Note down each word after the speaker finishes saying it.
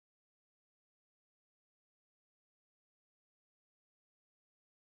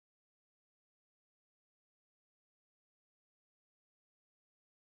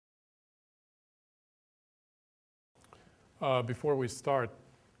Before we start,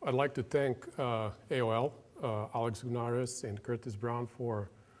 I'd like to thank AOL, Alex Gunaris and Curtis Brown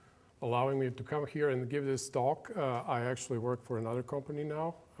for allowing me to come here and give this talk. I actually work for another company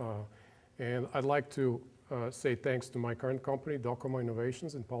now, and I'd like to say thanks to my current company, Docomo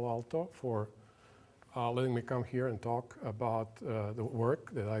Innovations in Palo Alto, for letting me come here and talk about the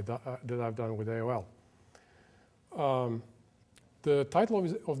work that I've done with AOL. The title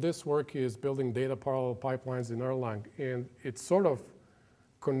of this work is Building Data Parallel Pipelines in Erlang, and it sort of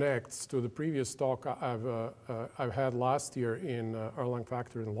connects to the previous talk I've had last year in Erlang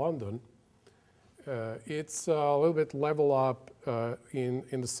Factory in London. It's a little bit level up in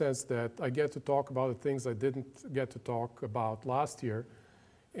the sense that I get to talk about the things I didn't get to talk about last year,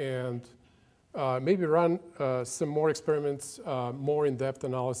 and maybe run some more experiments, more in-depth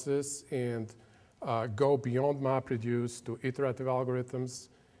analysis, and go beyond MapReduce to iterative algorithms.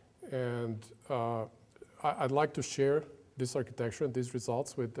 And I'd like to share this architecture and these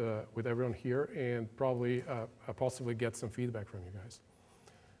results with everyone here, and probably possibly get some feedback from you guys.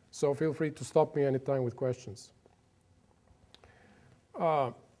 So feel free to stop me anytime with questions.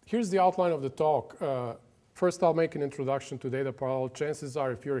 Here's the outline of the talk. First, I'll make an introduction to data parallel. Chances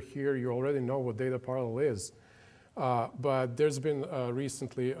are, if you're here, you already know what data parallel is. But there's been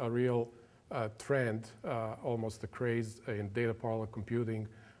recently a real trend, almost a craze in data parallel computing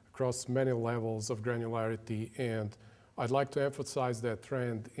across many levels of granularity. And I'd like to emphasize that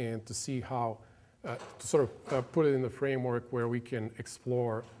trend and to see how, to sort of put it in a framework where we can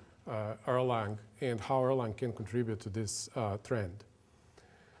explore Erlang and how Erlang can contribute to this trend.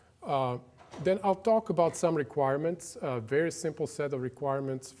 Then I'll talk about some requirements, a very simple set of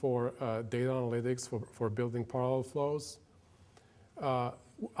requirements for data analytics for building parallel flows.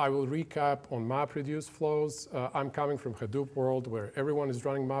 I will recap on MapReduce flows. I'm coming from Hadoop world where everyone is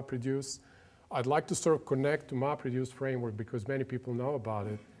running MapReduce. I'd like to sort of connect to MapReduce framework because many people know about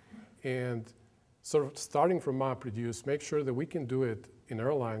it. And sort of starting from MapReduce, make sure that we can do it in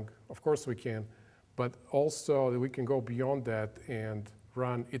Erlang. Of course we can, but also that we can go beyond that and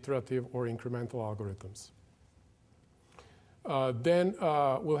run iterative or incremental algorithms. Then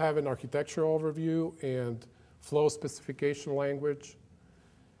we'll have an architecture overview and flow specification language.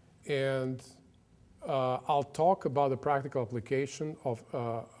 And I'll talk about the practical application of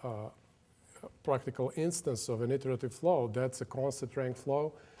practical instance of an iterative flow. That's a concept rank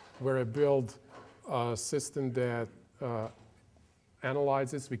flow where I build a system that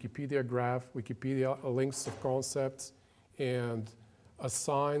analyzes Wikipedia graph, Wikipedia links of concepts, and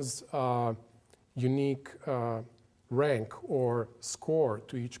assigns unique rank or score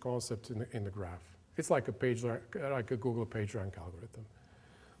to each concept in the graph. It's like a Google PageRank algorithm.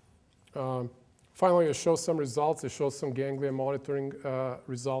 Finally, I show some results. I show some ganglia monitoring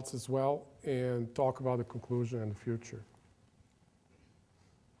results as well, and talk about the conclusion and the future.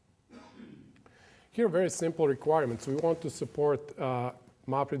 Here are very simple requirements. We want to support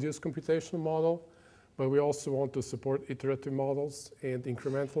MapReduce computational model, but we also want to support iterative models and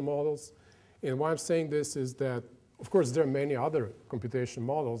incremental models. And why I'm saying this is that, of course, there are many other computation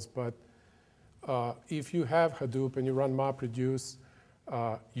models, but if you have Hadoop and you run MapReduce,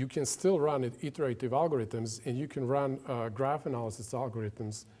 you can still run iterative algorithms, and you can run graph analysis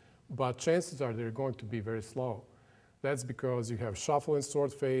algorithms, but chances are they're going to be very slow. That's because you have shuffle and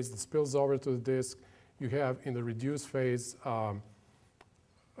sort phase that spills over to the disk. You have in the reduce phase, you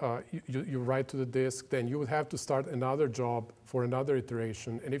write to the disk, then you would have to start another job for another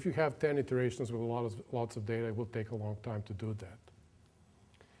iteration. And if you have 10 iterations with lots of data, it will take a long time to do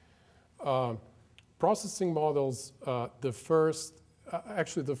that. Processing models, the first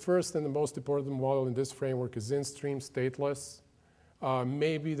and the most important model in this framework is in-stream stateless.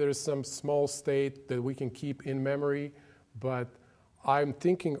 Maybe there is some small state that we can keep in memory, but I'm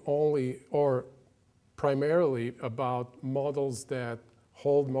thinking only or primarily about models that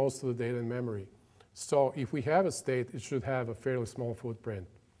hold most of the data in memory. So if we have a state, it should have a fairly small footprint.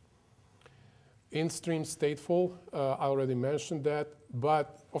 In-stream stateful, I already mentioned that.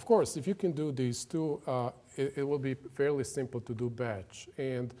 But of course, if you can do these two, it will be fairly simple to do batch.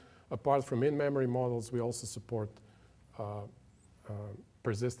 And apart from in-memory models, we also support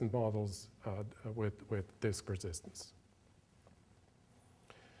persistent models with disk persistence.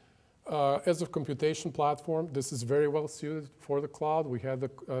 As a computation platform, this is very well suited for the cloud. We had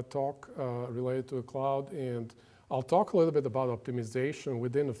a talk related to the cloud, and I'll talk a little bit about optimization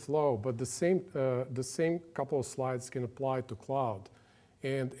within the flow, but the same couple of slides can apply to cloud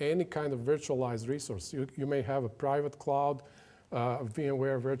and any kind of virtualized resource. You may have a private cloud, a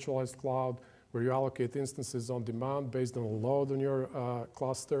VMware virtualized cloud, where you allocate instances on demand based on a load on your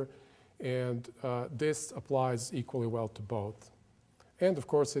cluster. And this applies equally well to both. And of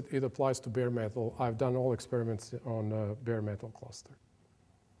course, it applies to bare metal. I've done all experiments on bare metal cluster.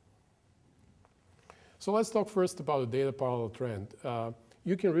 So let's talk first about the data parallel trend.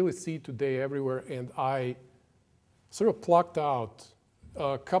 You can really see today everywhere, and I sort of plucked out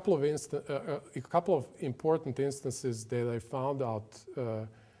a couple of important instances that I found out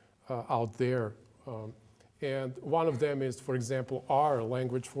there. And one of them is, for example, R,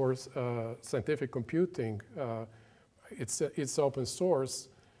 language for scientific computing. It's open source.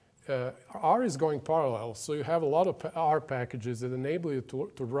 R is going parallel, so you have a lot of R packages that enable you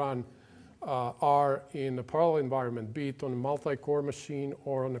to run R in a parallel environment, be it on a multi-core machine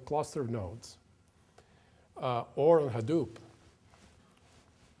or on a cluster of nodes, or on Hadoop.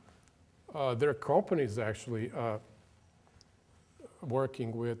 There are companies actually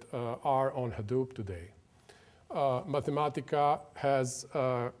working with R on Hadoop today. Mathematica has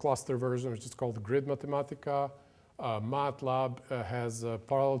a cluster version which is called Grid Mathematica. MATLAB has a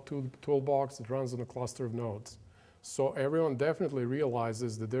parallel toolbox that runs on a cluster of nodes. So everyone definitely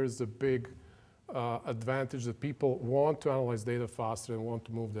realizes that there is a big advantage that people want to analyze data faster and want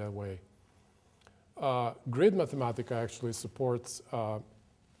to move that way. Grid Mathematica actually supports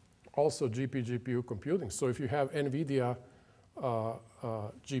also GPU computing. So if you have NVIDIA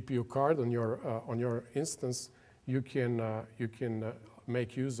GPU card on your instance, you can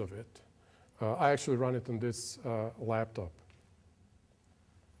make use of it. I actually run it on this laptop.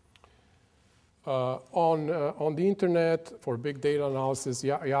 On the internet for big data analysis,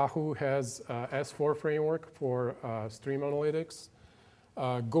 Yahoo has S4 framework for stream analytics.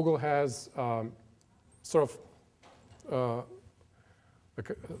 Google has sort of,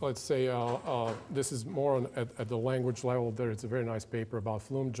 let's say, this is more at the language level. There is a very nice paper about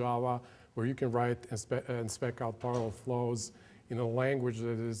Flume Java, where you can write and spec out parallel flows in a language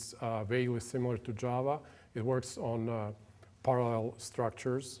that is vaguely similar to Java. It works on parallel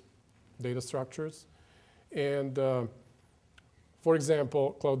structures, data structures. And for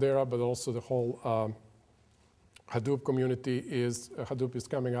example, Cloudera, but also the whole Hadoop community Hadoop is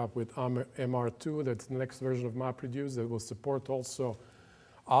coming up with MR2. That's the next version of MapReduce that will support also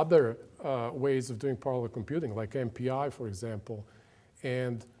other ways of doing parallel computing, like MPI, for example.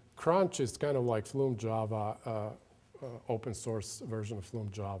 And Crunch is kind of like Flume Java, open source version of Flume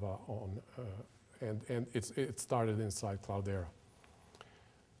Java and it started inside Cloudera.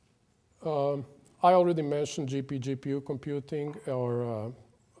 I already mentioned GPU computing, or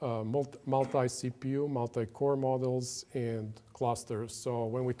multi-CPU, multi-core models, and clusters. So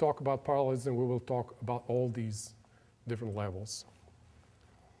when we talk about parallelism, we will talk about all these different levels.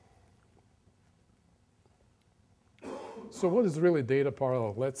 So what is really data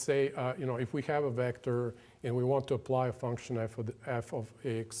parallel? Let's say, if we have a vector and we want to apply a function f of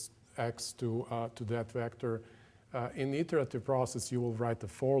x to that vector, in the iterative process, you will write a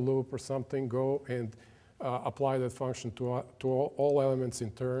for loop or something, go and apply that function to all elements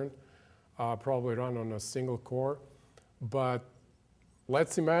in turn, probably run on a single core. But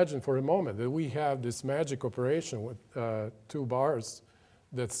let's imagine for a moment that we have this magic operation with 2 bars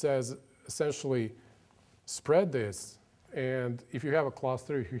that says essentially spread this. And if you have a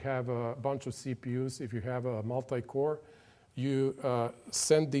cluster, if you have a bunch of CPUs, if you have a multi-core, you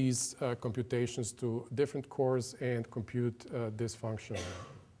send these computations to different cores and compute this function.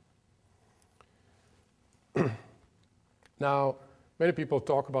 Now, many people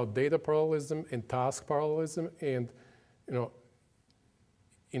talk about data parallelism and task parallelism, and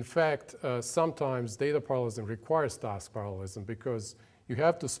in fact, sometimes data parallelism requires task parallelism because you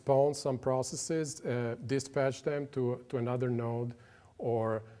have to spawn some processes, dispatch them to another node,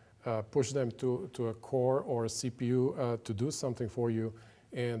 or push them to a core or a CPU to do something for you.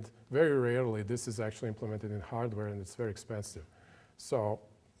 And very rarely, this is actually implemented in hardware, and it's very expensive. So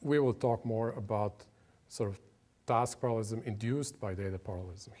we will talk more about sort of task parallelism induced by data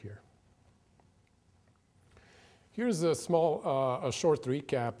parallelism here. Here's a short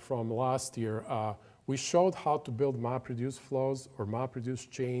recap from last year. We showed how to build MapReduce flows or MapReduce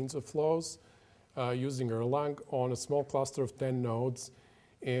chains of flows using Erlang on a small cluster of 10 nodes.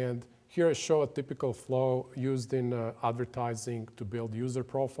 And here I show a typical flow used in advertising to build user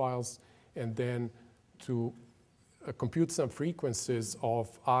profiles and then to compute some frequencies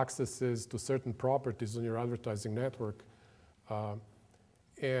of accesses to certain properties on your advertising network.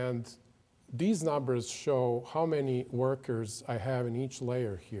 And these numbers show how many workers I have in each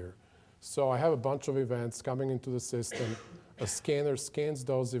layer here. So I have a bunch of events coming into the system. A scanner scans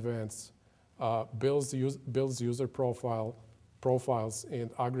those events, builds user profile, profiles and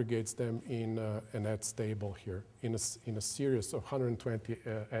aggregates them in an edge table here, in a series of 120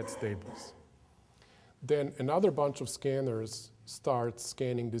 edge tables. Then another bunch of scanners start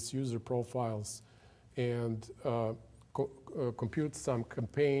scanning these user profiles and compute some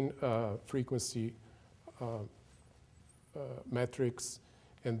campaign frequency metrics,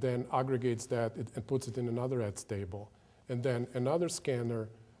 and then aggregates that and puts it in another edge table. And then another scanner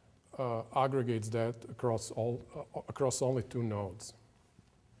aggregates that across only 2 nodes.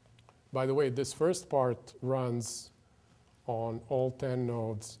 By the way, this first part runs on all 10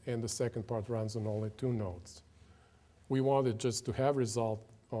 nodes, and the second part runs on only 2 nodes. We wanted just to have result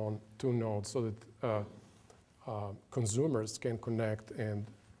on 2 nodes so that consumers can connect and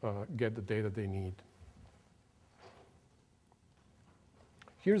get the data they need.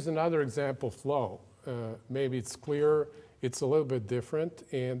 Here's another example flow. Maybe it's clearer. It's a little bit different,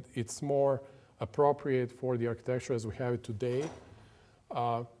 and it's more appropriate for the architecture as we have it today.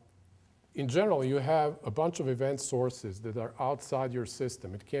 In general, you have a bunch of event sources that are outside your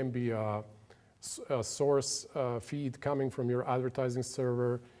system. It can be a source feed coming from your advertising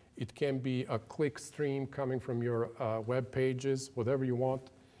server. It can be a click stream coming from your web pages, whatever you want.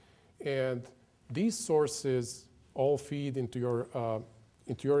 And these sources all feed into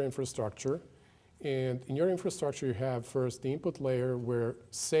your infrastructure. And in your infrastructure, you have first the input layer where,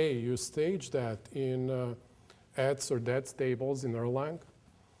 say, you stage that in ETS or DETS tables in Erlang.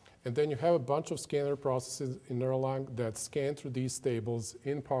 And then you have a bunch of scanner processes in Erlang that scan through these tables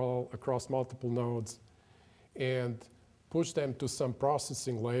in parallel across multiple nodes and push them to some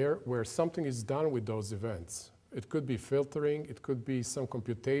processing layer where something is done with those events. It could be filtering. It could be some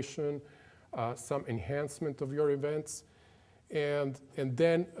computation, some enhancement of your events. And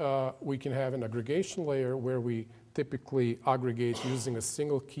then we can have an aggregation layer where we typically aggregate using a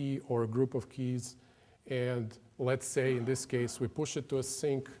single key or a group of keys. And let's say, in this case, we push it to a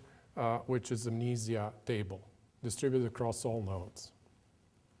sink, which is amnesia table, distributed across all nodes.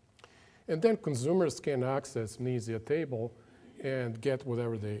 And then consumers can access amnesia table and get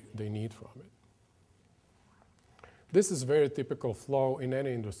whatever they need from it. This is very typical flow in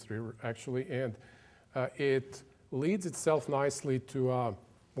any industry, actually, and it lends itself nicely to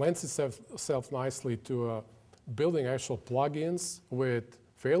building actual plugins with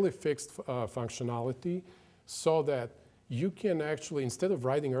fairly fixed functionality, so that you can actually, instead of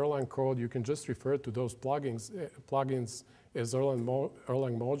writing Erlang code, you can just refer to those plugins as Erlang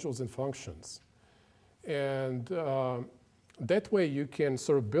modules and functions. And that way you can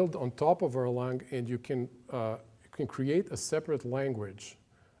sort of build on top of Erlang, and you can create a separate language,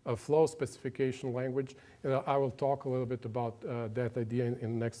 a flow specification language. And I will talk a little bit about that idea in the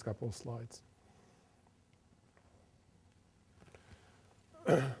next couple of slides.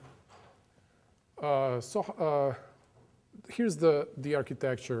 Here's the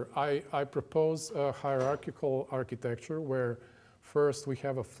architecture. I propose a hierarchical architecture where first we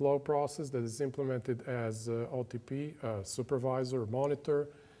have a flow process that is implemented as OTP, supervisor, monitor.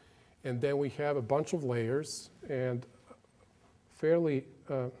 And then we have a bunch of layers, and fairly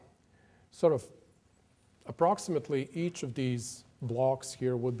sort of approximately each of these blocks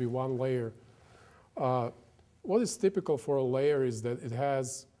here would be one layer. What is typical for a layer is that it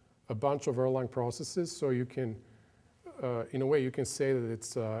has a bunch of Erlang processes, so you can, in a way, you can say that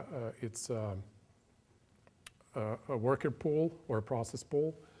it's a worker pool or a process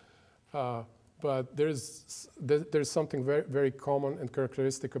pool. But there's something very, very common and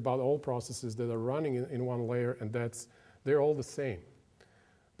characteristic about all processes that are running in one layer, and that's they're all the same.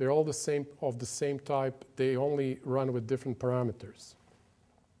 They're all the same, of the same type. They only run with different parameters.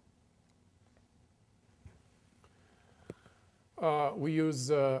 We use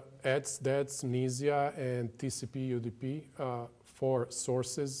ETS, DETS, amnesia, and TCP, UDP for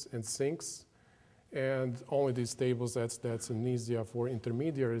sources and sinks. And only these tables, ETS, DETS, and amnesia for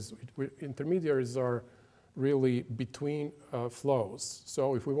intermediaries. Intermediaries are really between flows.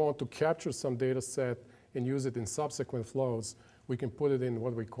 So if we want to capture some data set and use it in subsequent flows, we can put it in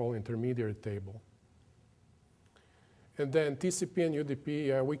what we call intermediary table. And then TCP and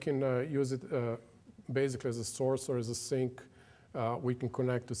UDP, we can use it basically as a source or as a sink. We can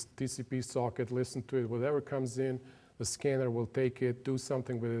connect to TCP socket, listen to it, whatever comes in, the scanner will take it, do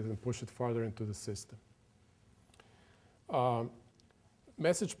something with it, and push it farther into the system.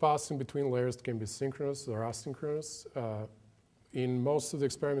 Message passing between layers can be synchronous or asynchronous. In most of the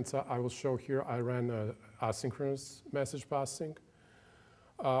experiments I will show here, I ran asynchronous message passing.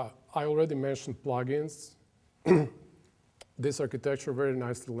 I already mentioned plugins. This architecture very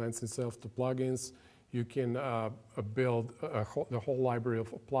nicely lends itself to plugins. You can build the whole library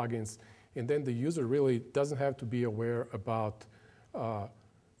of plugins And then the user really doesn't have to be aware about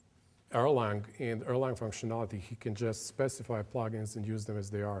Erlang and Erlang functionality. He can just specify plugins and use them as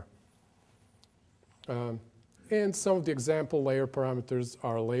they are. And some of the example layer parameters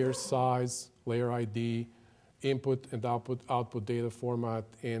are layer size, layer ID, input and output data format,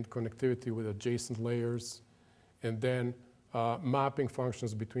 and connectivity with adjacent layers. And then mapping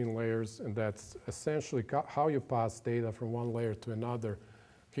functions between layers, and that's essentially how you pass data from one layer to another.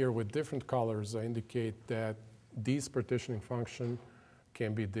 Here with different colors, I indicate that these partitioning function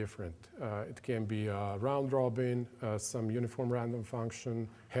can be different. It can be round robin, some uniform random function,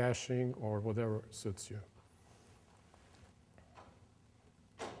 hashing, or whatever suits you.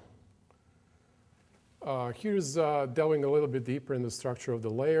 Here's delving a little bit deeper in the structure of the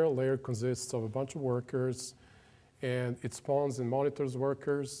layer. Layer consists of a bunch of workers, and it spawns and monitors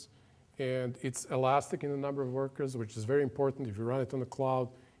workers, and it's elastic in the number of workers, which is very important. If you run it on the cloud,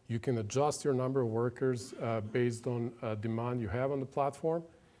 you can adjust your number of workers based on demand you have on the platform.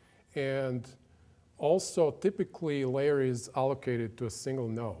 And also, typically, layer is allocated to a single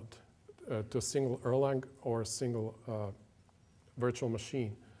node, to a single Erlang or a single virtual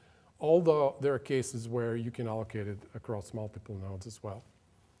machine. Although there are cases where you can allocate it across multiple nodes as well.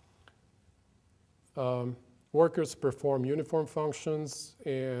 Workers perform uniform functions,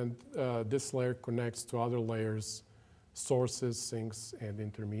 and this layer connects to other layers, sources, sinks, and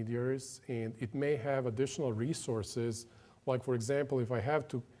intermediaries. And it may have additional resources, like for example, if I have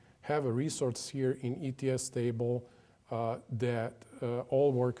to have a resource here in ETS table that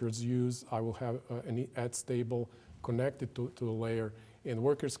all workers use, I will have an ETS table connected to the layer, and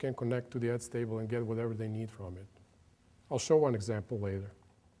workers can connect to the ETS table and get whatever they need from it. I'll show one example later.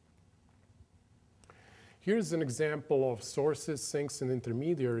 Here's an example of sources, sinks, and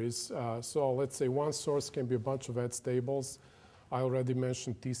intermediaries. So let's say one source can be a bunch of ETS tables. I already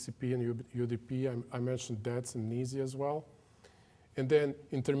mentioned TCP and UDP. I mentioned DETS and NESI as well. And then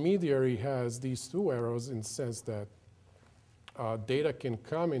intermediary has these two arrows in the sense that data can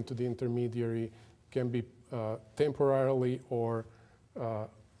come into the intermediary, can be temporarily or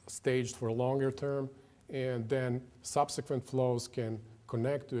staged for a longer term, and then subsequent flows can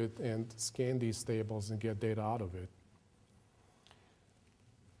connect to it and scan these tables and get data out of it.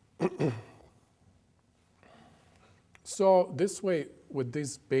 So this way, with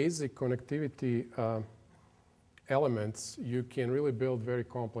these basic connectivity elements, you can really build very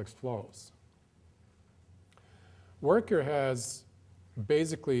complex flows. Worker has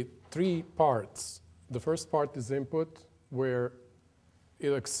basically three parts. The first part is input, where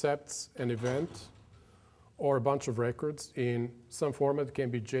it accepts an event or a bunch of records in some format. It can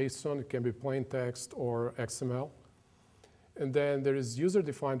be JSON, it can be plain text, or XML. And then there is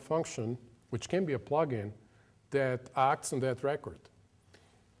user-defined function, which can be a plugin, that acts on that record.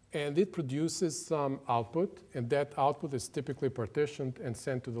 And it produces some output, and that output is typically partitioned and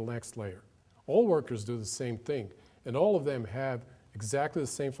sent to the next layer. All workers do the same thing, and all of them have exactly the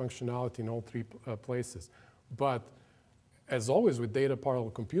same functionality in all three places. But as always with data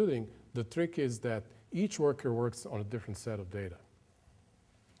parallel computing, the trick is that each worker works on a different set of data.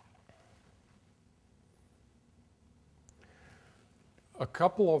 A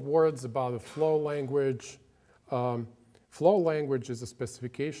couple of words about the flow language. Flow language is a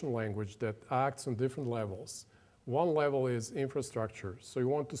specification language that acts on different levels. One level is infrastructure. So you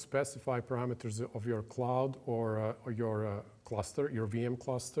want to specify parameters of your cloud or your cluster, your VM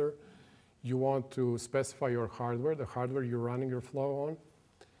cluster. You want to specify your hardware, the hardware you're running your flow on.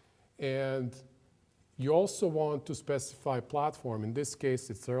 And you also want to specify platform. In this case,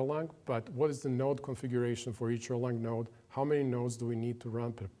 it's Erlang, but what is the node configuration for each Erlang node? How many nodes do we need to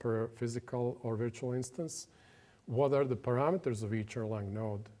run per physical or virtual instance? What are the parameters of each Erlang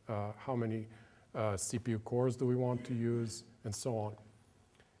node? How many CPU cores do we want to use, and so on.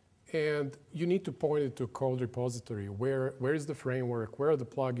 And you need to point it to a code repository. Where is the framework? Where are the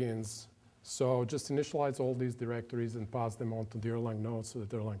plugins? So just initialize all these directories and pass them on to the Erlang node so that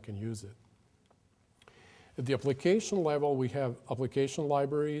Erlang can use it. At the application level, we have application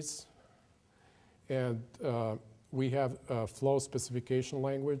libraries, and we have a flow specification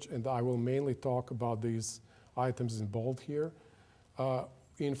language, and I will mainly talk about these items in bold here.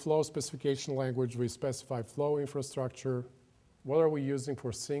 In flow specification language, we specify flow infrastructure. What are we using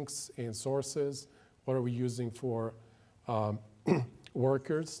for sinks and sources? What are we using for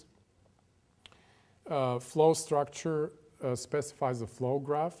workers? Flow structure specifies a flow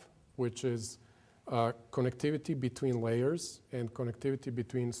graph, which is connectivity between layers and connectivity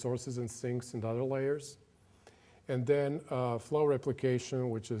between sources and sinks and other layers. And then flow replication,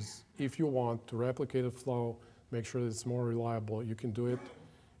 which is if you want to replicate a flow, make sure that it's more reliable, you can do it.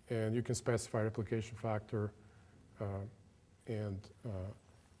 And you can specify replication factor, and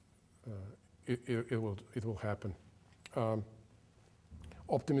it will happen.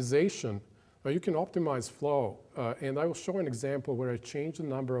 Optimization. You can optimize flow, and I will show an example where I change the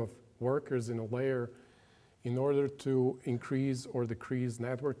number of workers in a layer in order to increase or decrease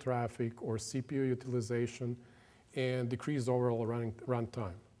network traffic or CPU utilization and decrease overall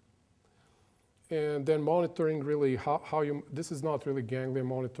runtime. And then monitoring, really, this is not really ganglia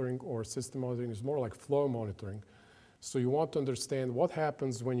monitoring or system monitoring, it's more like flow monitoring. So you want to understand what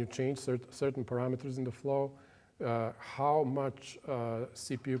happens when you change certain parameters in the flow, how much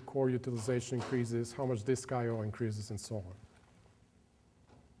CPU core utilization increases, how much disk I/O increases, and so on.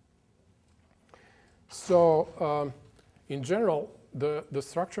 So in general, the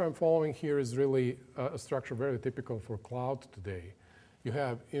structure I'm following here is really a structure very typical for cloud today. You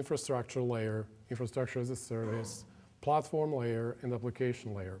have infrastructure layer, infrastructure as a service, platform layer, and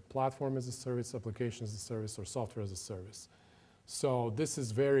application layer. Platform as a service, application as a service, or software as a service. So this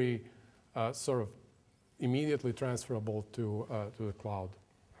is very sort of immediately transferable to the cloud.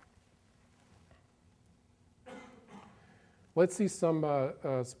 Let's see some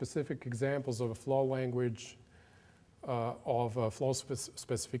specific examples of a flow language, of a flow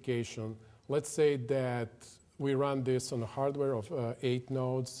specification. Let's say that we run this on a hardware of 8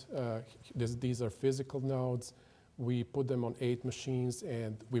 nodes. These are physical nodes. We put them on 8 machines,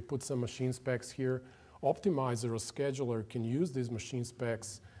 and we put some machine specs here. Optimizer or scheduler can use these machine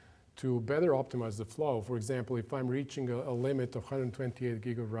specs to better optimize the flow. For example, if I'm reaching a limit of 128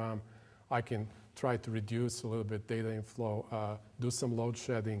 gig of RAM, I can try to reduce a little bit data inflow, do some load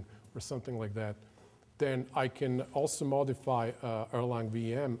shedding or something like that. Then I can also modify Erlang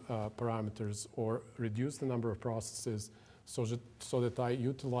VM parameters or reduce the number of processes so that I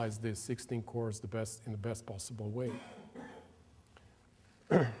utilize the 16 cores in the best possible way.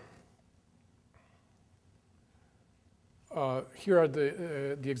 Here are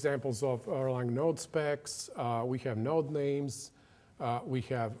the examples of Erlang node specs. We have node names. We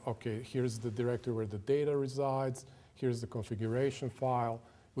have, okay, here's the directory where the data resides. Here's the configuration file.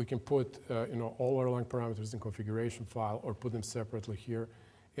 We can put all Erlang parameters in configuration file or put them separately here.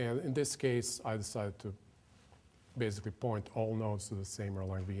 And in this case, I decided to basically point all nodes to the same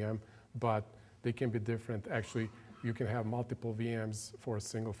Erlang VM, but they can be different. Actually, you can have multiple VMs for a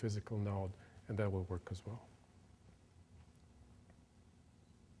single physical node, and that will work as well.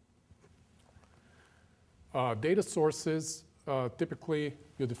 Data sources, typically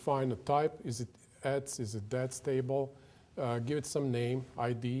you define a type. Is it ETS? Is it DET stable? Give it some name,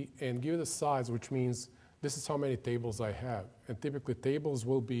 ID, and give it a size, which means this is how many tables I have. And typically tables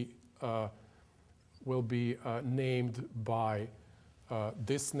will be named by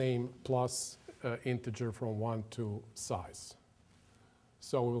this name plus integer from 1 to size.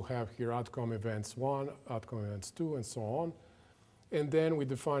 So we'll have here outcome events 1, outcome events 2, and so on. And then we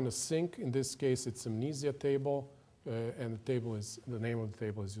define a sink. In this case, it's amnesia table, and the name of the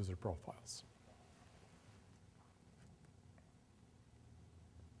table is user profiles.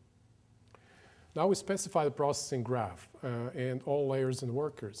 Now we specify the processing graph and all layers and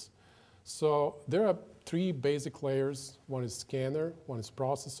workers. So there are 3 basic layers. One is scanner, one is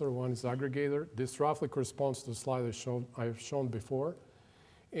processor, one is aggregator. This roughly corresponds to the slide I've shown before.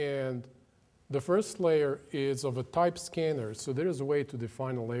 And the first layer is of a type scanner. So there is a way to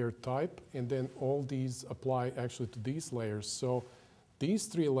define a layer type, and then all these apply actually to these layers. So these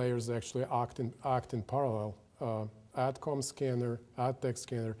 3 layers actually act in parallel. AdCom scanner, AdTech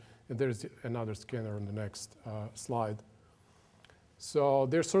scanner, and there's another scanner on the next slide. So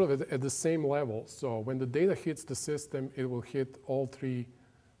they're sort of at the same level. So when the data hits the system, it will hit all 3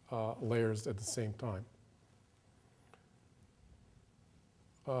 layers at the same time.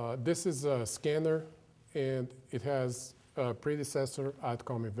 This is a scanner, and it has a predecessor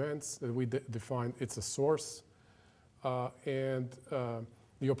AdCom events that we define. It's a source. And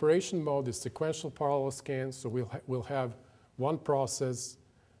the operation mode is sequential parallel scan. So we'll have one process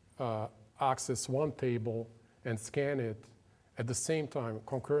access one table and scan it. At the same time,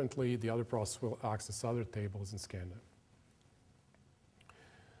 concurrently, the other process will access other tables and scan them.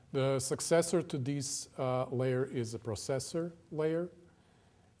 The successor to this layer is a processor layer.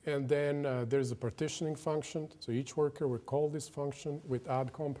 And then there's a partitioning function. So each worker will call this function with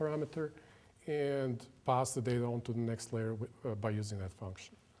AdCom parameter and pass the data on to the next layer by using that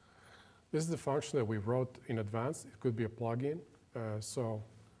function. This is the function that we wrote in advance. It could be a plugin. So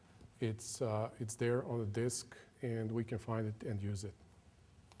it's there on the disk, and we can find it and use it.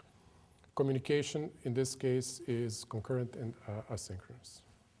 Communication, in this case, is concurrent and asynchronous.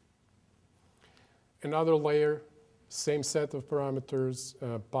 Another layer, Same set of parameters,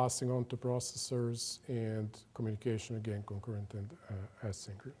 passing on to processors, and communication, again, concurrent and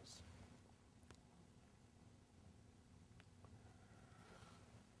asynchronous.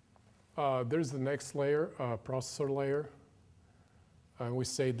 There's the next layer, processor layer. And we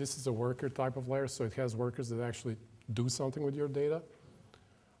say this is a worker type of layer, so it has workers that actually do something with your data.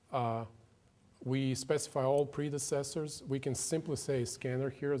 We specify all predecessors. We can simply say scanner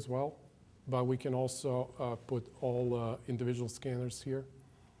here as well, but we can also put all individual scanners here.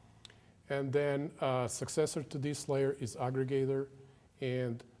 And then successor to this layer is aggregator,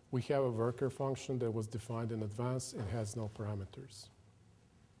 and we have a worker function that was defined in advance and has no parameters.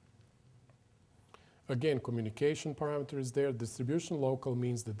 Again, communication parameter is there. Distribution local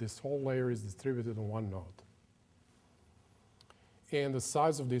means that this whole layer is distributed on one node. And the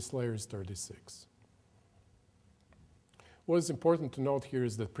size of this layer is 36. What is important to note here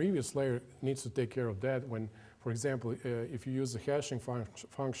is that previous layer needs to take care of that when, for example, if you use a hashing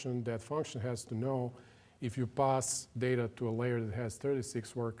function, that function has to know if you pass data to a layer that has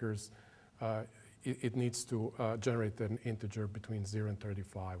 36 workers, it needs to generate an integer between 0 and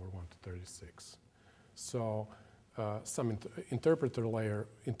 35 or 1 to 36. So some interpreter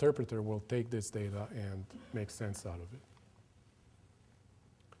will take this data and make sense out of it.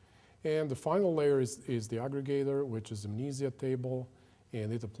 And the final layer is the aggregator, which is amnesia table,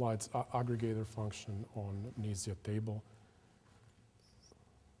 and it applies aggregator function on amnesia table.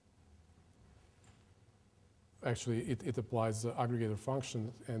 Actually, it applies the aggregator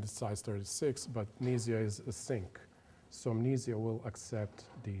function and it's size 36, but amnesia is a sink. So amnesia will accept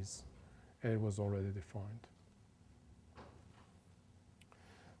these, and it was already defined.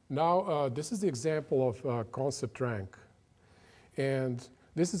 Now, this is the example of concept rank. And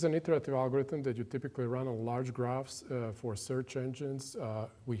this is an iterative algorithm that you typically run on large graphs for search engines.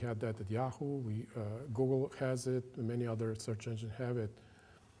 We had that at Yahoo. Google has it, and many other search engines have it.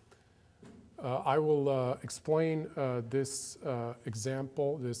 I will explain this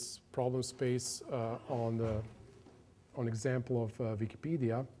example, this problem space on example of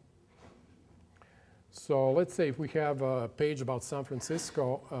Wikipedia. So let's say if we have a page about San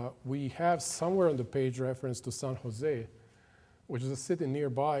Francisco, we have somewhere on the page reference to San Jose, which is a city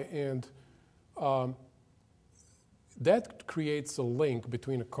nearby, and that creates a link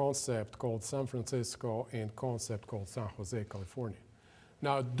between a concept called San Francisco and a concept called San Jose, California.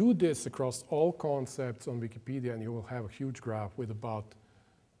 Now, do this across all concepts on Wikipedia, and you will have a huge graph with about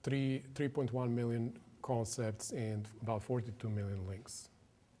 3.1 million concepts and about 42 million links.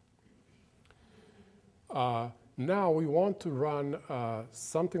 Now we want to run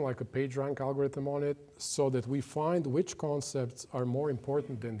something like a PageRank algorithm on it so that we find which concepts are more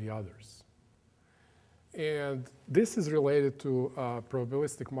important than the others. And this is related to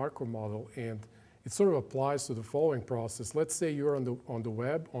probabilistic Markov model, and it sort of applies to the following process. Let's say you're on the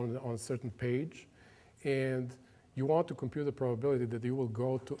web, on a certain page, and you want to compute the probability that you will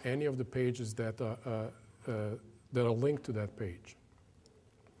go to any of the pages that are linked to that page.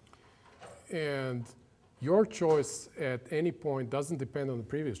 And your choice at any point doesn't depend on the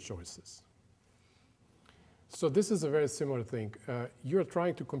previous choices. So this is a very similar thing. You're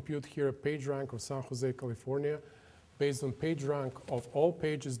trying to compute here a page rank of San Jose, California, based on page rank of all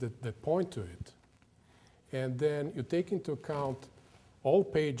pages that point to it. And then you take into account all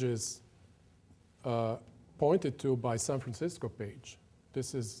pages pointed to by San Francisco page.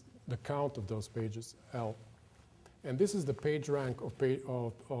 This is the count of those pages, L. And this is the page rank of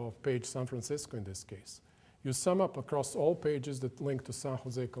page San Francisco in this case. You sum up across all pages that link to San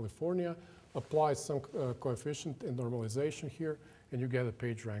Jose, California, apply some coefficient and normalization here, and you get a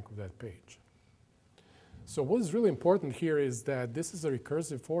page rank of that page. So what is really important here is that this is a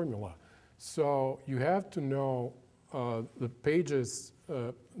recursive formula. So you have to know the pages,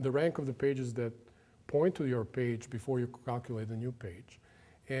 the rank of the pages that point to your page before you calculate a new page.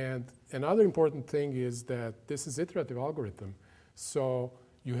 And another important thing is that this is iterative algorithm. So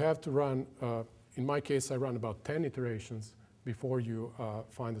you have to run, in my case, I run about 10 iterations before you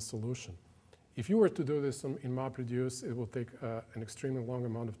find a solution. If you were to do this in MapReduce, it will take an extremely long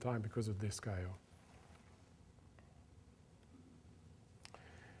amount of time because of disk I/O.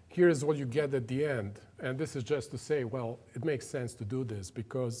 Here is what you get at the end. And this is just to say, well, it makes sense to do this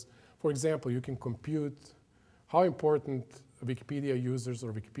because, for example, you can compute how important Wikipedia users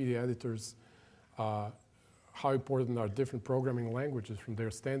or Wikipedia editors, how important are different programming languages from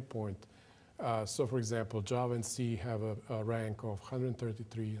their standpoint. So for example, Java and C have a rank of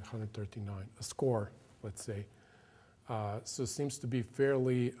 133 and 139, a score, let's say. So it seems to be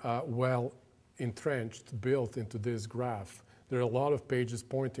fairly well entrenched, built into this graph. There are a lot of pages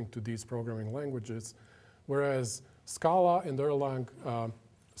pointing to these programming languages, whereas Scala and Erlang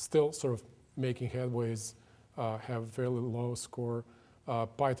still sort of making headways, have fairly low score.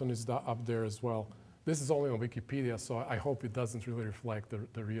 Python is up there as well. This is only on Wikipedia, so I hope it doesn't really reflect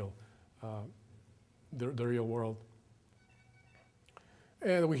the real world.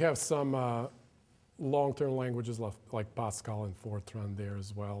 And we have some long-term languages like Pascal and Fortran there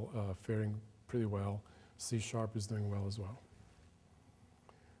as well, faring pretty well. C# is doing well as well.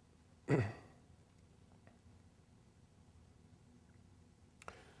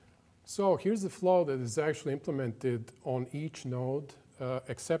 So here's the flow that is actually implemented on each node,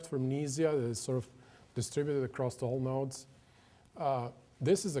 except for Mnesia, that is sort of distributed across all nodes.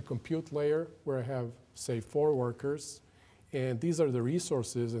 This is a compute layer where I have, say, 4 workers. And these are the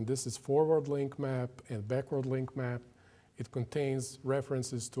resources, and this is forward link map and backward link map. It contains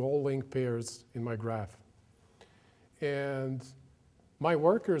references to all link pairs in my graph. And my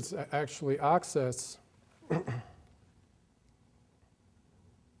workers actually access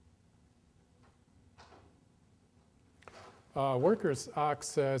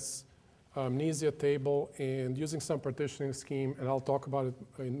Mnesia table, and using some partitioning scheme, and I'll talk about it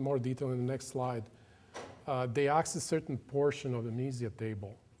in more detail in the next slide. They access certain portion of the Mnesia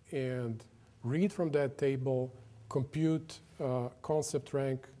table and read from that table, compute concept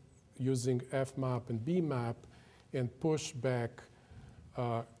rank using fmap and bmap, and push back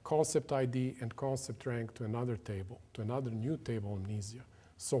concept ID and concept rank to another table, to another new table in Mnesia.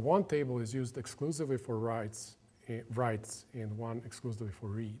 So one table is used exclusively for writes and one exclusively for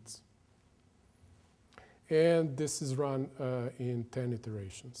reads. And this is run in 10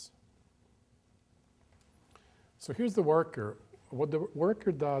 iterations. So here's the worker. What the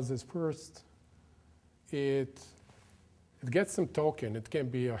worker does is first, it gets some token. It can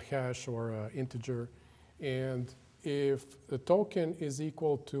be a hash or an integer. And if the token is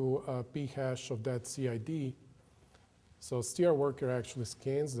equal to a p hash of that CID, so str worker actually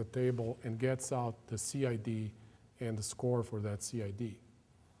scans the table and gets out the CID and the score for that CID.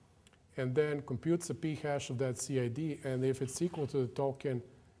 And then computes a p hash of that CID. And if it's equal to the token,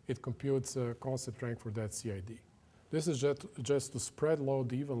 it computes a concept rank for that CID. This is just to spread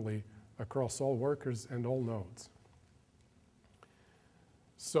load evenly across all workers and all nodes.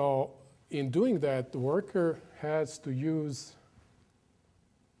 So in doing that, the worker has to use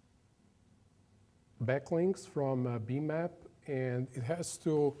backlinks from bmap, and it has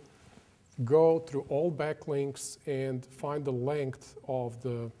to go through all backlinks and find the length of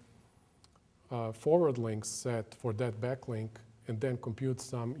the forward link set for that backlink, and then compute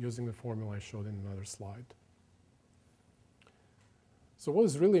some using the formula I showed in another slide. So what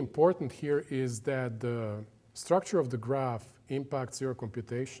is really important here is that the structure of the graph impacts your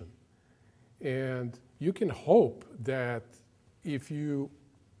computation. And you can hope that if you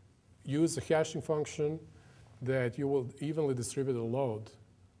use a hashing function, that you will evenly distribute the load.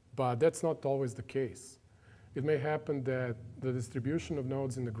 But that's not always the case. It may happen that the distribution of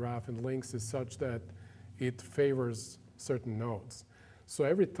nodes in the graph and links is such that it favors certain nodes. So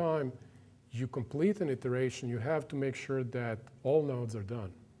every time you complete an iteration, you have to make sure that all nodes are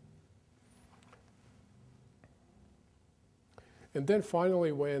done. And then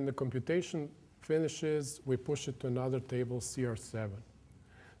finally, when the computation finishes, we push it to another table, CR7.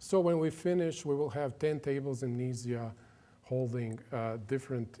 So when we finish, we will have 10 tables in Mnesia holding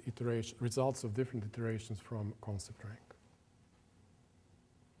different results of different iterations from concept rank.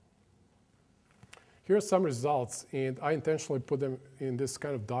 Here are some results, and I intentionally put them in this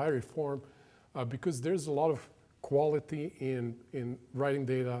kind of diary form because there's a lot of quality in writing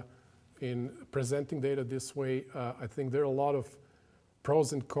data, in presenting data this way. I think there are a lot of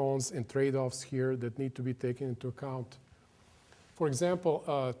pros and cons and trade-offs here that need to be taken into account. For example,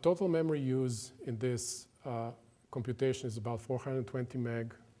 total memory use in this computation is about 420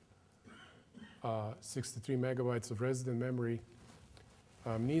 meg, 63 megabytes of resident memory.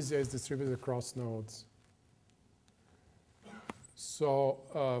 Mnesia is distributed across nodes. So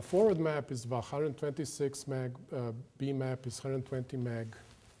forward map is about 126 meg, bmap is 120 meg.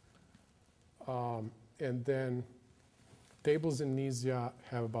 And then tables in Mnesia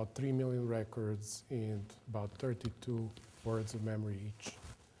have about 3 million records and about 32 words of memory each.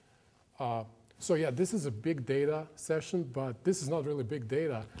 So yeah, this is a big data session, but this is not really big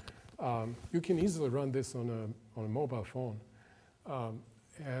data. You can easily run this on a mobile phone.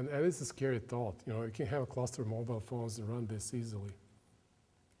 And it's a scary thought. You know, you can have a cluster of mobile phones and run this easily.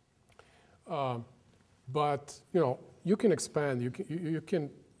 But you know, you can expand. You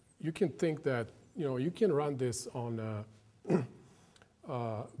can think that you can run this on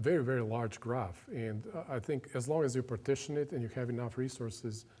very, very large graph. And I think as long as you partition it and you have enough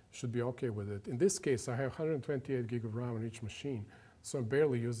resources, you should be okay with it. In this case, I have 128 gig of RAM on each machine, so I'm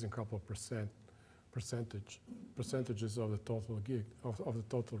barely using a couple of percentages of the total gig, of the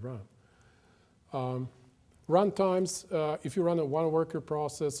total RAM. Run times, if you run a one worker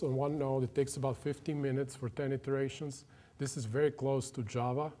process on one node, it takes about 15 minutes for 10 iterations. This is very close to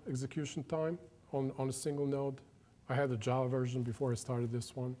Java execution time on a single node. I had a Java version before I started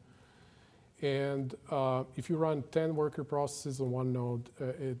this one. And if you run 10 worker processes on one node,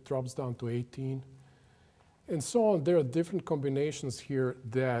 it drops down to 18. And so on. There are different combinations here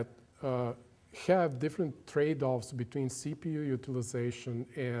that have different trade-offs between CPU utilization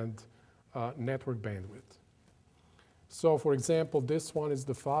and network bandwidth. So for example, this one is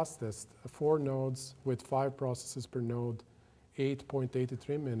the fastest, 4 nodes with 5 processes per node,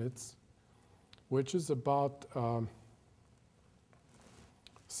 8.83 minutes, which is about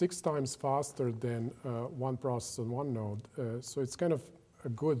 6 times faster than one process on one node. So it's kind of a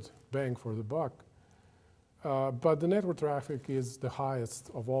good bang for the buck. But the network traffic is the highest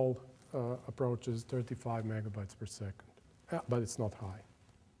of all approaches, 35 megabytes per second. But it's not high.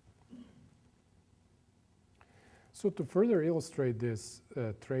 So to further illustrate this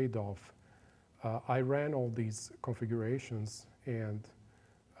trade-off, I ran all these configurations and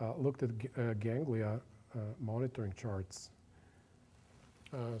looked at ganglia monitoring charts.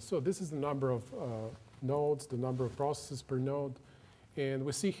 So this is the number of nodes, the number of processes per node. And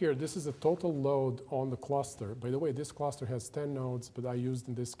we see here, this is a total load on the cluster. By the way, this cluster has 10 nodes, but I used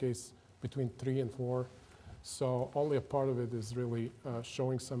in this case between 3 and 4. So only a part of it is really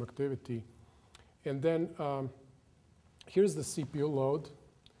showing some activity. And then here's the CPU load.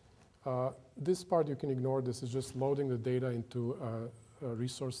 This part you can ignore. This is just loading the data into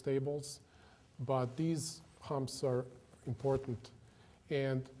resource tables. But these humps are important.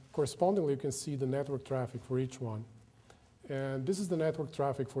 And correspondingly, you can see the network traffic for each one. And this is the network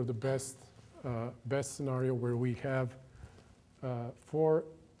traffic for the best scenario where we have 4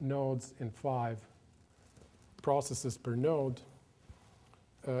 nodes and 5 processes per node,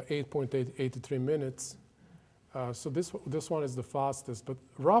 8.83 minutes. So this one is the fastest. But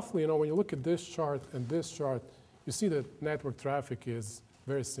roughly, when you look at this chart and this chart, you see that network traffic is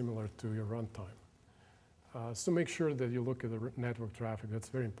very similar to your runtime. So make sure that you look at the network traffic. That's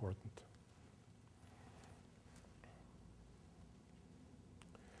very important.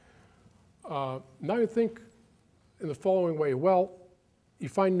 Now you think in the following way. Well,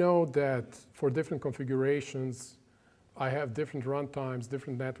 if I know that for different configurations, I have different runtimes,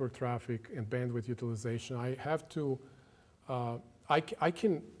 different network traffic, and bandwidth utilization, I have to, I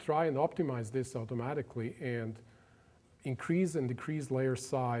can try and optimize this automatically and increase and decrease layer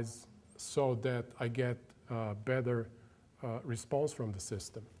size so that I get better response from the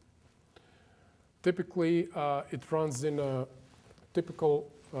system. Typically, it runs in a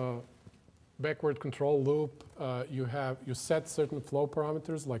typical backward control loop. You set certain flow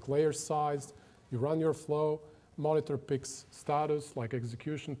parameters like layer size. You run your flow. Monitor picks status like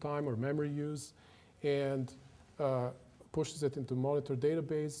execution time or memory use, and pushes it into monitor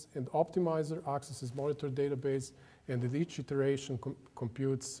database. And optimizer accesses monitor database, and at each iteration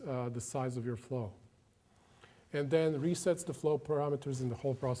computes the size of your flow. And then resets the flow parameters, and the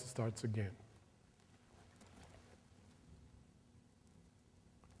whole process starts again.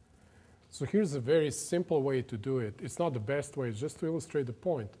 So here's a very simple way to do it. It's not the best way, it's just to illustrate the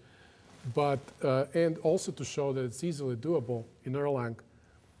point. But, and also to show that it's easily doable in Erlang,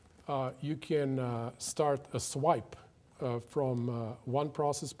 you can start a swipe from 1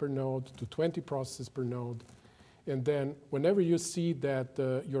 process per node to 20 processes per node. And then whenever you see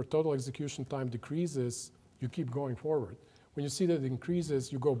that your total execution time decreases, you keep going forward. When you see that it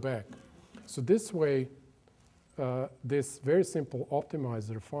increases, you go back. So this way, this very simple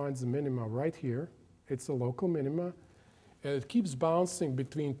optimizer finds a minima right here. It's a local minima. And it keeps bouncing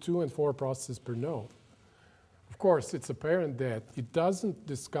between 2 and 4 processes per node. Of course, it's apparent that it doesn't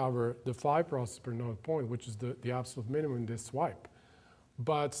discover the 5 processes per node point, which is the absolute minimum in this swipe.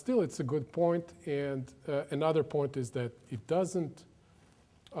 But still, it's a good point. And another point is that it doesn't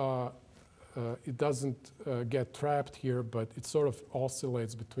get trapped here, but it sort of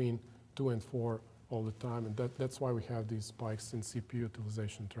oscillates between 2 and 4 all the time. And that's why we have these spikes in CPU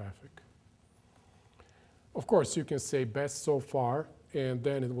utilization traffic. Of course, you can say best so far, and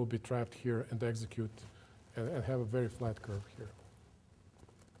then it will be trapped here and execute and have a very flat curve here.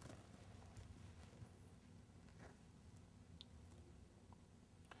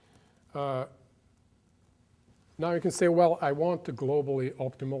 Now you can say, well, I want a globally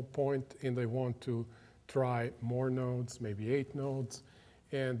optimal point, and I want to try more nodes, maybe 8 nodes.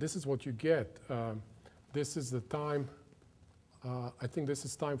 And this is what you get. This is the time, I think this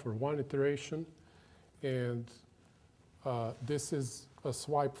is time for 1 iteration. And this is a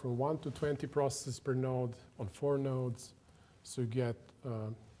swipe from 1 to 20 processes per node on 4 nodes. So you get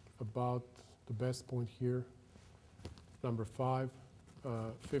about the best point here, number 5,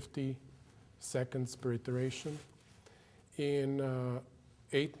 50 seconds per iteration. In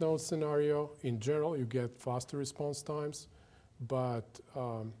 8 node scenario, in general, you get faster response times, but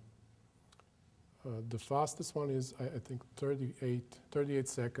the fastest one is, I think, 38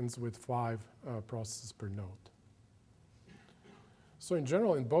 seconds with 5 processes per node. So in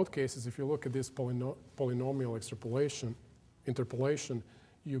general, in both cases, if you look at this polynomial interpolation,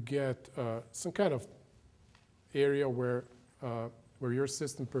 you get some kind of area where your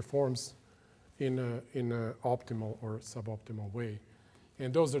system performs in an optimal or suboptimal way.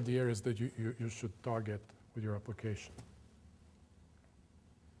 And those are the areas that you should target with your application.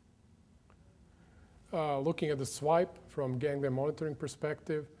 Looking at the swipe from ganglia monitoring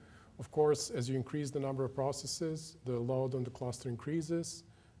perspective, of course, as you increase the number of processes, the load on the cluster increases,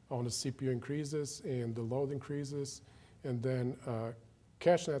 on the CPU increases, and the load increases. And then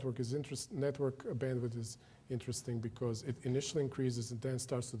cache network bandwidth is interesting because it initially increases and then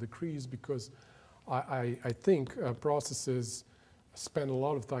starts to decrease because I think processes spend a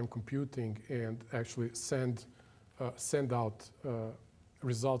lot of time computing and actually send out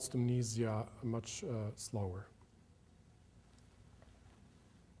results to Mnesia much slower.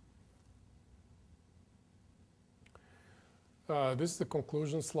 This is the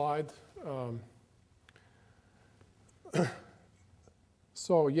conclusion slide.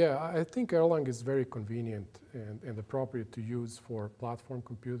 So yeah, I think Erlang is very convenient and appropriate to use for platform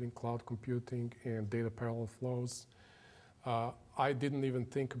computing, cloud computing, and data parallel flows. I didn't even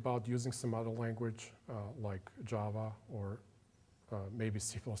think about using some other language like Java or maybe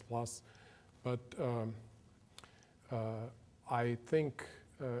C++, but I think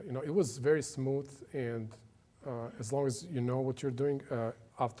it was very smooth, and as long as you know what you're doing,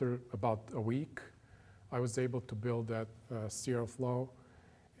 after about a week, I was able to build that serial flow.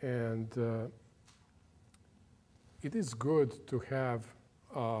 And it is good to have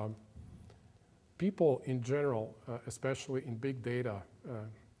people in general, especially in big data.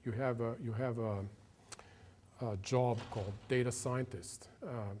 You have a job called data scientist.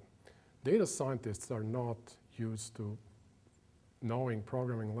 Data scientists are not used to knowing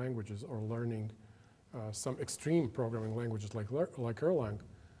programming languages or learning some extreme programming languages like Erlang.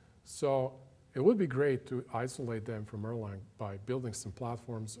 So it would be great to isolate them from Erlang by building some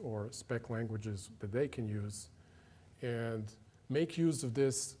platforms or spec languages that they can use and make use of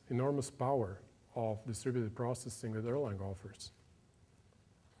this enormous power of distributed processing that Erlang offers.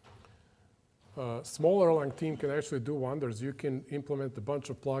 A small Erlang team can actually do wonders. You can implement a bunch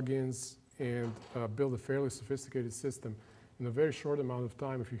of plugins and build a fairly sophisticated system in a very short amount of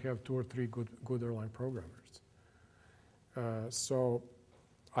time if you have 2 or 3 good Erlang programmers. So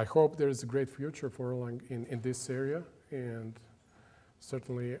I hope there is a great future for Erlang in this area, and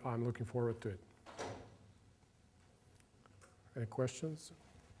certainly I'm looking forward to it. Any questions?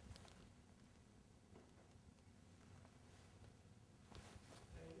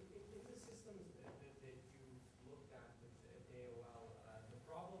 In the systems that you've looked at with AOL, the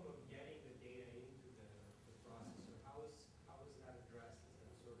problem of getting the data into the processor, how is that addressed? Is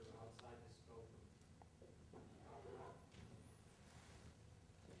that sort of outside the scope of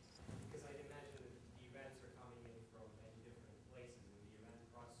because I'd imagine that the events are coming in from many different places, and the event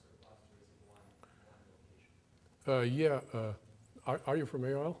processor cluster is in one location. Yeah. Are you from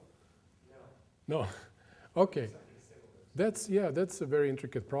AOL? No. No. Okay. That's a very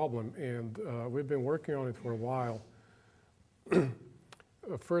intricate problem, and we've been working on it for a while.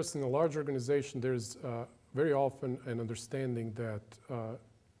 First, in a large organization, there's very often an understanding that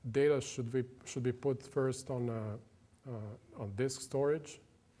data should be put first on disk storage,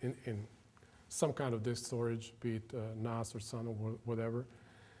 in some kind of disk storage, be it NAS or SUN or whatever,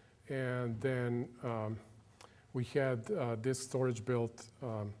 and then we had disk storage built.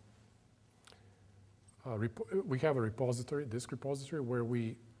 We have a repository, disk repository, where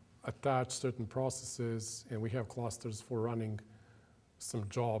we attach certain processes, and we have clusters for running some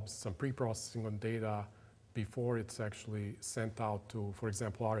jobs, some pre-processing on data before it's actually sent out to, for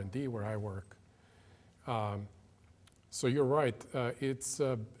example, R&D, where I work. So you're right. It's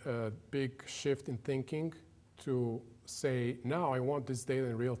a big shift in thinking to say, now I want this data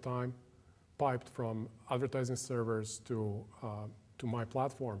in real time, piped from advertising servers to my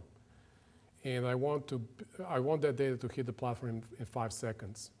platform. And I want that data to hit the platform in 5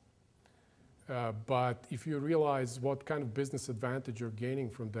 seconds. But if you realize what kind of business advantage you're gaining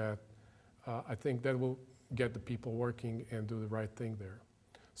from that, I think that will get the people working and do the right thing there.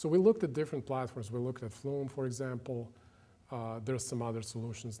 So we looked at different platforms. We looked at Flume, for example. There's some other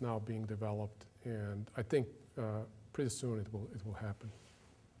solutions now being developed, and I think pretty soon it will happen.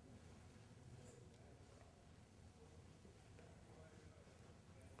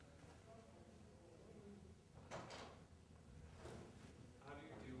 How do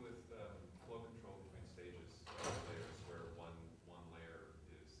you deal with flow control between stages layers where one layer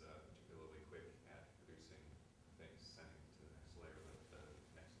is particularly quick at producing things, sending to the next layer, but the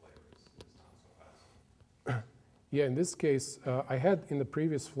next layer is not so fast? Yeah, in this case, I had in the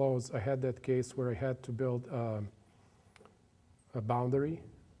previous flows, I had that case where I had to build a boundary,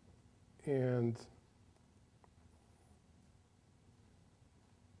 and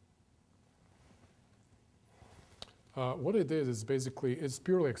what it is basically, it's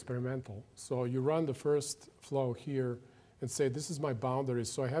purely experimental. So you run the first flow here and say, this is my boundary,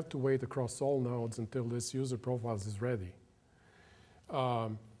 so I have to wait across all nodes until this user profiles is ready.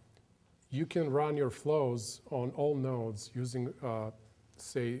 You can run your flows on all nodes using,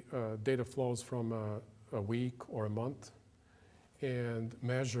 say, data flows from a week or a month, and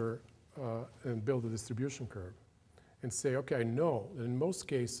measure and build a distribution curve. And say, okay, I know that in most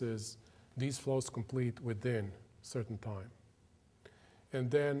cases, these flows complete within a certain time.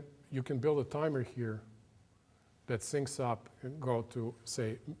 And then you can build a timer here that syncs up and go to,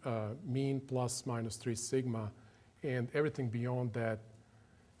 say, mean plus minus 3 sigma, and everything beyond that,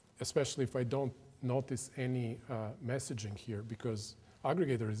 especially if I don't notice any messaging here, because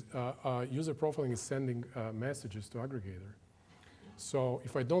aggregators, user profiling is sending messages to aggregator. So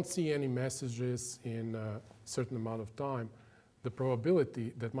if I don't see any messages in a certain amount of time, the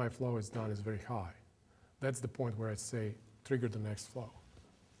probability that my flow is done is very high. That's the point where I say, trigger the next flow.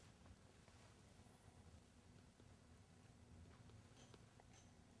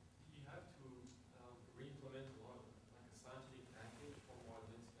 Do you have to re-implement a lot of, like a scientific package for more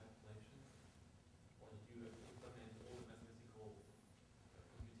advanced calculations? Or do you implement all the mathematical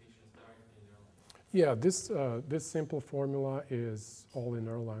computations directly in Erlang? Yeah, this simple formula is all in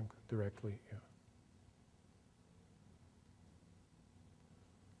Erlang directly, yeah.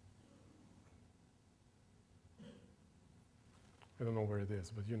 I don't know where it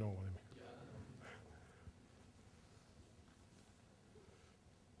is, but you know what I mean. Yeah,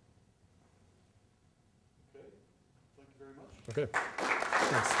 Okay, thank you very much. Okay,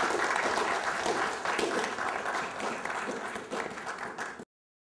 thanks.